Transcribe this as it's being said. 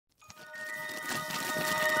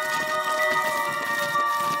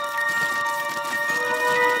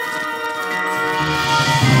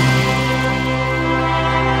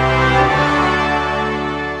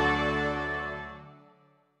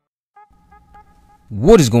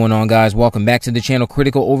What is going on, guys? Welcome back to the channel.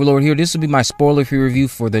 Critical Overlord here. This will be my spoiler-free review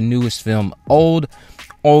for the newest film, Old.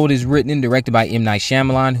 Old is written and directed by M. Night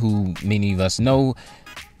Shyamalan, who many of us know.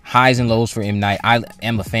 Highs and lows for M. Night. I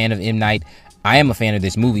am a fan of M. Night. I am a fan of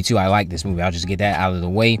this movie, too. I like this movie. I'll just get that out of the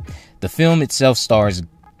way. The film itself stars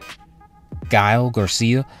Gael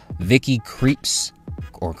Garcia, Vicky Krieps,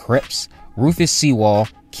 Rufus Sewell,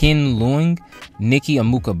 Ken Leung, Nikki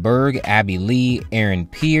Amuka Berg, Abby Lee, Aaron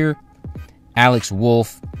Pierre, Alex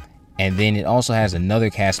Wolff, and then it also has another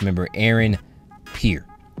cast member, Aaron Pierre.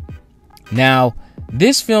 Now,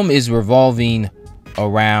 this film is revolving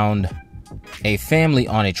around a family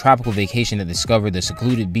on a tropical vacation that discover the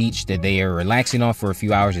secluded beach that they are relaxing on for a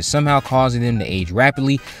few hours is somehow causing them to age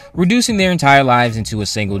rapidly, reducing their entire lives into a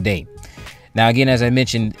single day. Now, again, as I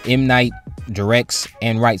mentioned, M. Night directs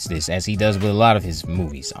and writes this, as he does with a lot of his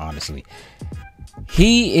movies, honestly.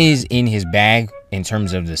 He is in his bag in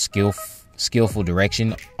terms of the skillful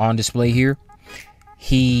direction on display here.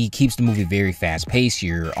 He keeps the movie very fast-paced.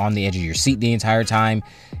 You're on the edge of your seat the entire time.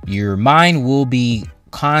 Your mind will be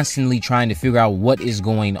constantly trying to figure out what is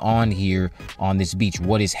going on here on this beach.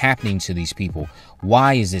 What is happening to these people?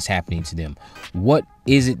 Why is this happening to them? What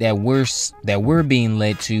is it that we're being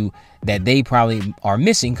led to that they probably are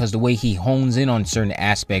missing? Because the way he hones in on certain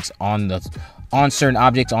aspects, on certain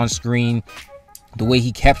objects on screen, the way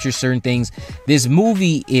he captures certain things. This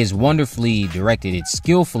movie is wonderfully directed. It's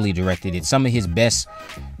skillfully directed. It's some of his best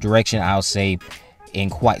direction, I'll say, in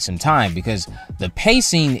quite some time, because the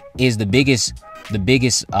pacing is the biggest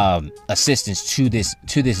assistance to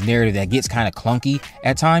this narrative that gets kind of clunky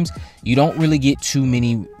at times. You don't really get too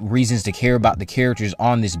many reasons to care about the characters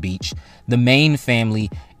on this beach. The main family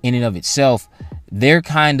in and of itself, they're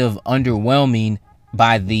kind of underwhelming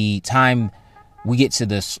by the time we get to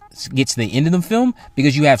the end of the film,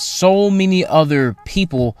 because you have so many other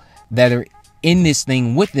people that are in this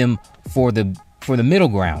thing with them for the middle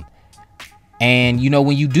ground. And you know,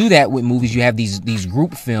 when you do that with movies, you have these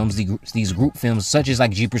group films, these group films such as like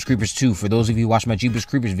Jeepers Creepers 2. For those of you who watch my Jeepers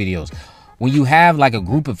Creepers videos, when you have like a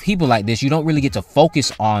group of people like this, you don't really get to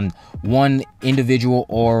focus on one individual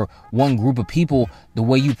or one group of people the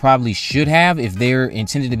way you probably should have if they're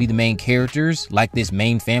intended to be the main characters, like this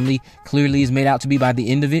main family clearly is made out to be by the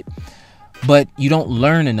end of it. But you don't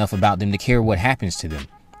learn enough about them to care what happens to them.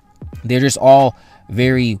 They're just all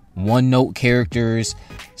very one-note characters.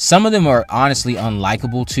 Some of them are honestly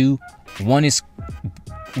unlikable too. One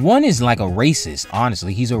is like a racist.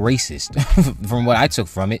 Honestly, he's a racist from what I took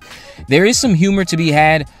from it. There is some humor to be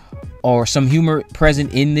had, or some humor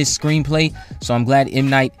present in this screenplay, so I'm glad M.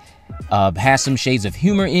 Night has some shades of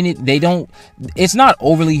humor in it. It's not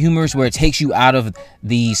overly humorous where it takes you out of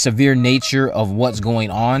the severe nature of what's going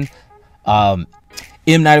on. M.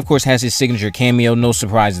 Night, of course, has his signature cameo, no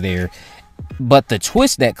surprise there. But the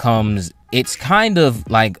twist that comes, it's kind of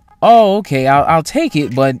like, oh, okay, I'll take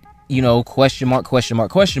it, but you know, question mark, question mark,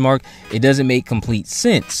 question mark. It doesn't make complete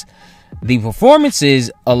sense. The performances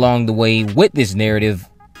along the way with this narrative,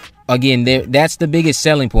 again, that's the biggest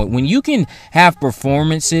selling point. When you can have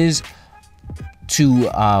performances to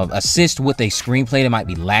assist with a screenplay that might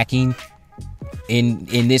be lacking,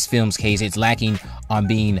 in this film's case, it's lacking on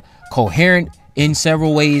being coherent in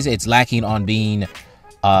several ways. It's lacking on being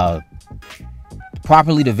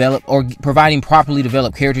properly developed, or providing properly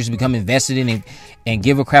developed characters to become invested in and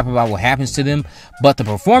give a crap about what happens to them. But the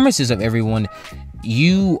performances of everyone,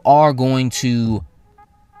 you are going to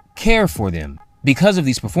care for them because of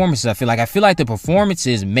these performances. I feel like the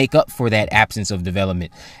performances make up for that absence of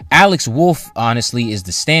development. Alex Wolff, honestly, is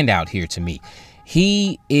the standout here to me.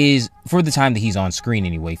 He is, for the time that he's on screen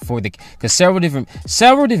anyway, because several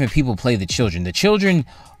different people play the children. The children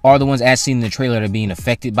are the ones, as seen in the trailer, that are being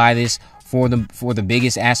affected by this for the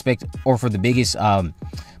biggest aspect, or for the biggest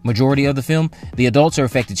majority of the film. The adults are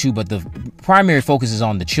affected too, but the primary focus is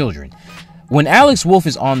on the children. When Alex Wolff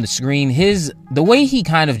is on the screen, the way he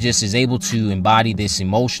kind of just is able to embody this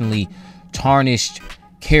emotionally tarnished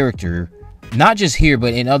character, not just here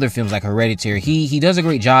but in other films like Hereditary, he does a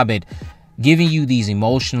great job at giving you these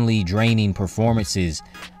emotionally draining performances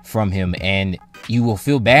from him, and you will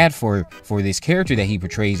feel bad for this character that he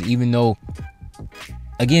portrays, even though,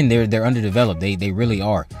 again, they're underdeveloped. They really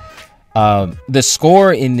are. The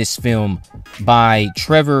score in this film by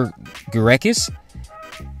Trevor Gurekis,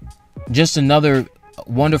 just another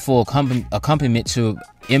wonderful accompaniment to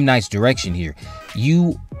M. Night's direction here.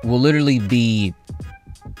 You will literally be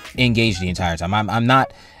engaged the entire time. I'm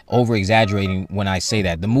not over exaggerating when I say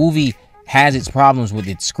that. The movie has its problems with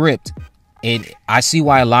its script. I see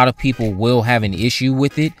why a lot of people will have an issue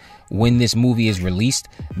with it when this movie is released.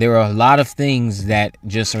 There are a lot of things that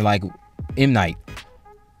just are like, M. Night,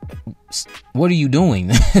 what are you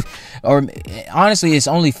doing? Or honestly, it's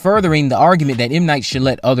only furthering the argument that M. Night should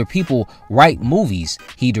let other people write movies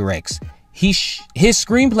he directs. His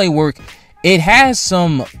screenplay work, it has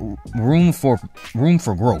some room for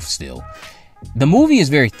growth still. The movie is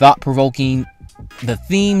very thought-provoking. The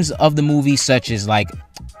themes of the movie, such as like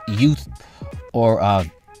youth or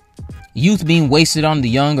youth being wasted on the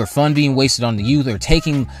young, or fun being wasted on the youth, or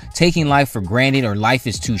taking life for granted, or life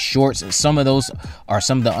is too short. So some of those are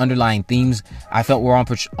some of the underlying themes I felt were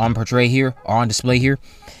on portray here, or on display here.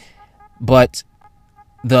 But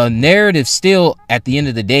the narrative still, at the end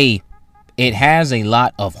of the day, it has a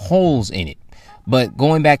lot of holes in it. But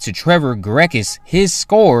going back to Trevor Garekis, his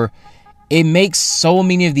score, it makes so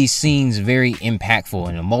many of these scenes very impactful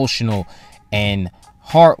and emotional and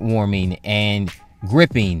heartwarming and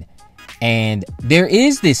gripping. And there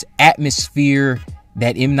is this atmosphere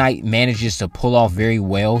that M. Night manages to pull off very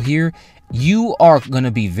well here. You are going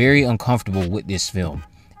to be very uncomfortable with this film.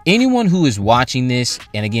 Anyone who is watching this,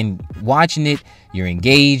 and again, watching it, you're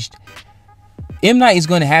engaged, M. Night is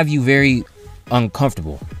going to have you very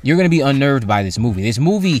uncomfortable. You're going to be unnerved by this movie. This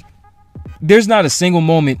movie, there's not a single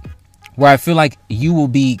moment where I feel like you will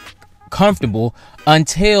be comfortable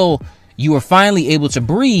until you are finally able to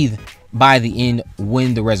breathe by the end,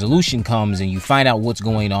 when the resolution comes and you find out what's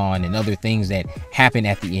going on and other things that happen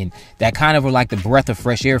at the end that kind of are like the breath of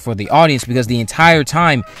fresh air for the audience, because the entire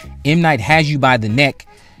time M. Night has you by the neck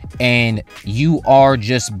and you are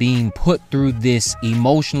just being put through this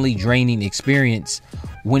emotionally draining experience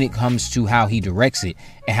when it comes to how he directs it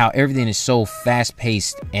and how everything is so fast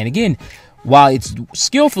paced. And again, while it's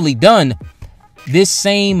skillfully done, this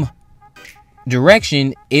same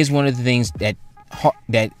direction is one of the things that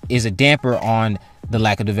is a damper on the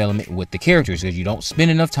lack of development with the characters, because you don't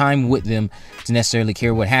spend enough time with them to necessarily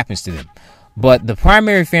care what happens to them. But the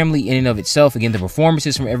primary family in and of itself, again, the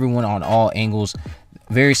performances from everyone on all angles,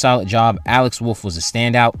 very solid job. Alex Wolff was a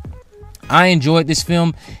standout. I enjoyed this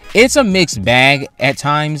film. It's a mixed bag at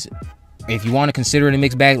times. If you want to consider it a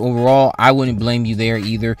mixed bag overall, I wouldn't blame you there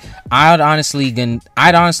either. I'd honestly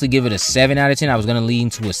give it a 7 out of 10. I was going to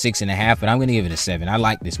lean to a 6.5, but I'm going to give it a 7. I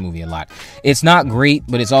like this movie a lot. It's not great,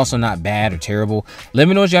 but it's also not bad or terrible. Let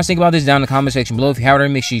me know what you guys think about this down in the comment section below. If you haven't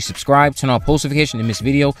already, make sure you subscribe, turn on post notification, and miss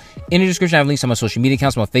video. In the description, I have links to my social media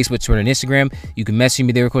accounts, my Facebook, Twitter, and Instagram. You can message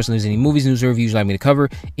me there, of course, if there's any movies, news, or reviews you'd like me to cover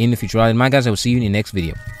in the future. All right, my guys, I will see you in the next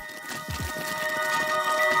video.